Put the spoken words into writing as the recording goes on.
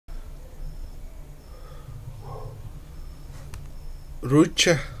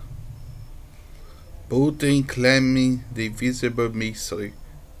Russia, Putin claiming the invisible missile.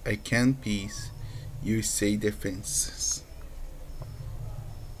 I can peace. USA defenses.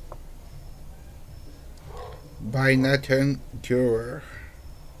 By Nathan Gewer.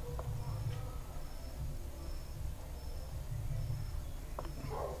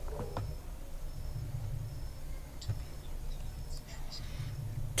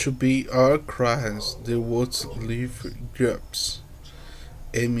 To be our crimes, the words live groups.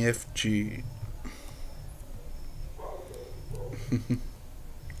 MFG.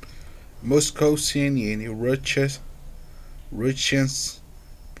 Moscow CNN Russians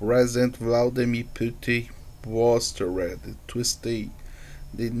President Vladimir Putin boasted Tuesday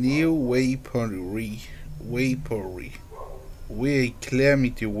the new weaponry we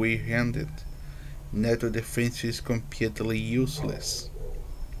calamity we handed. NATO defense is completely useless.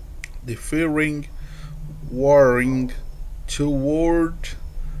 The fearing warring toward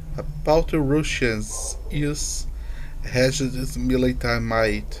about the Russians use has military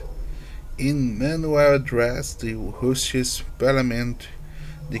might. In manual address to Russia's parliament,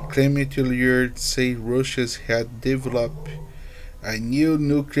 the climate leader said Russia had developed a new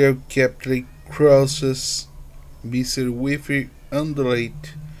nuclear capable cruise missile with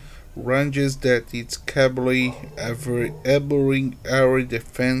undulate ranges that is capable of enabling air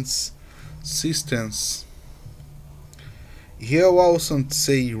defense systems. He also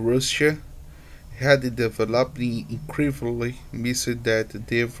said Russia had developed an incredibly missile that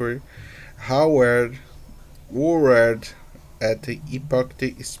they were, however, at epoch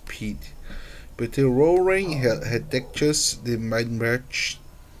speed, but the roaring detectors the might match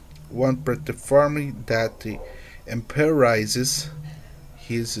one platform that emphasizes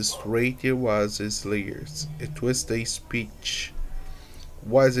his strategy was his layers. It was the speech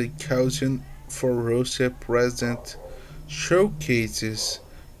was a caution for Russia President showcases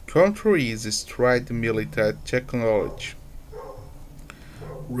countries stride military technology.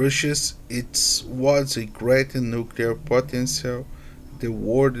 Russia's it was a great nuclear potential. The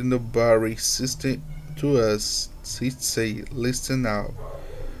world nobody system to us. It say, listen now.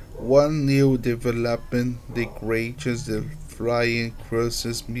 One new development, the greatest the flying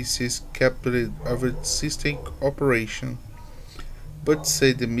cruise missiles capable of a system operation. But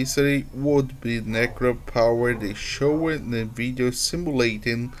say the missile would be nuclear powered. They showed the video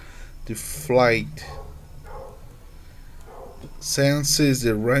simulating the flight. Since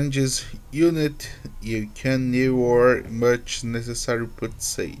the ranges unit you can never much necessary put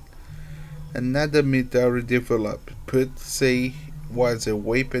say. Another military developed put say was a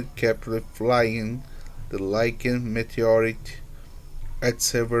weapon capable of flying the Lycan meteorite at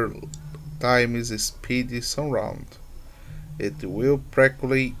several times the speed is around. It will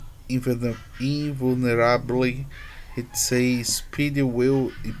practically invulnerably it say speed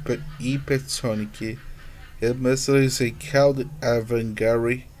will hypersonic. It must be called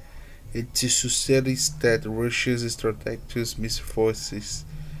avant-garde. It suggests that Russia's strategic missile forces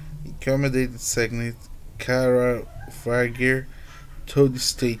accommodated segment Kara Varger told the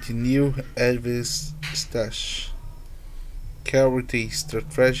state new advanced stash. Carry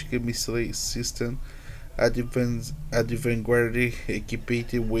strategic missile system at the vanguard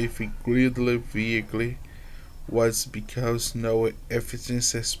equipped with a gridley vehicle was because no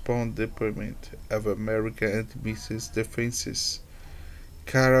efficient response deployment of American anti-missile defenses.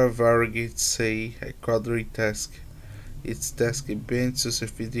 Kara Vargas say a quadri task. Its task being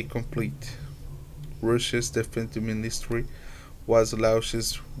sufficiently complete. Russia's defense ministry was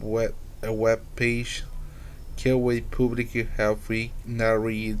launched a web page Kiwi Public Health Week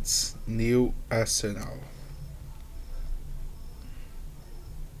narrates new arsenal.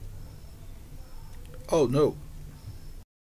 Oh no!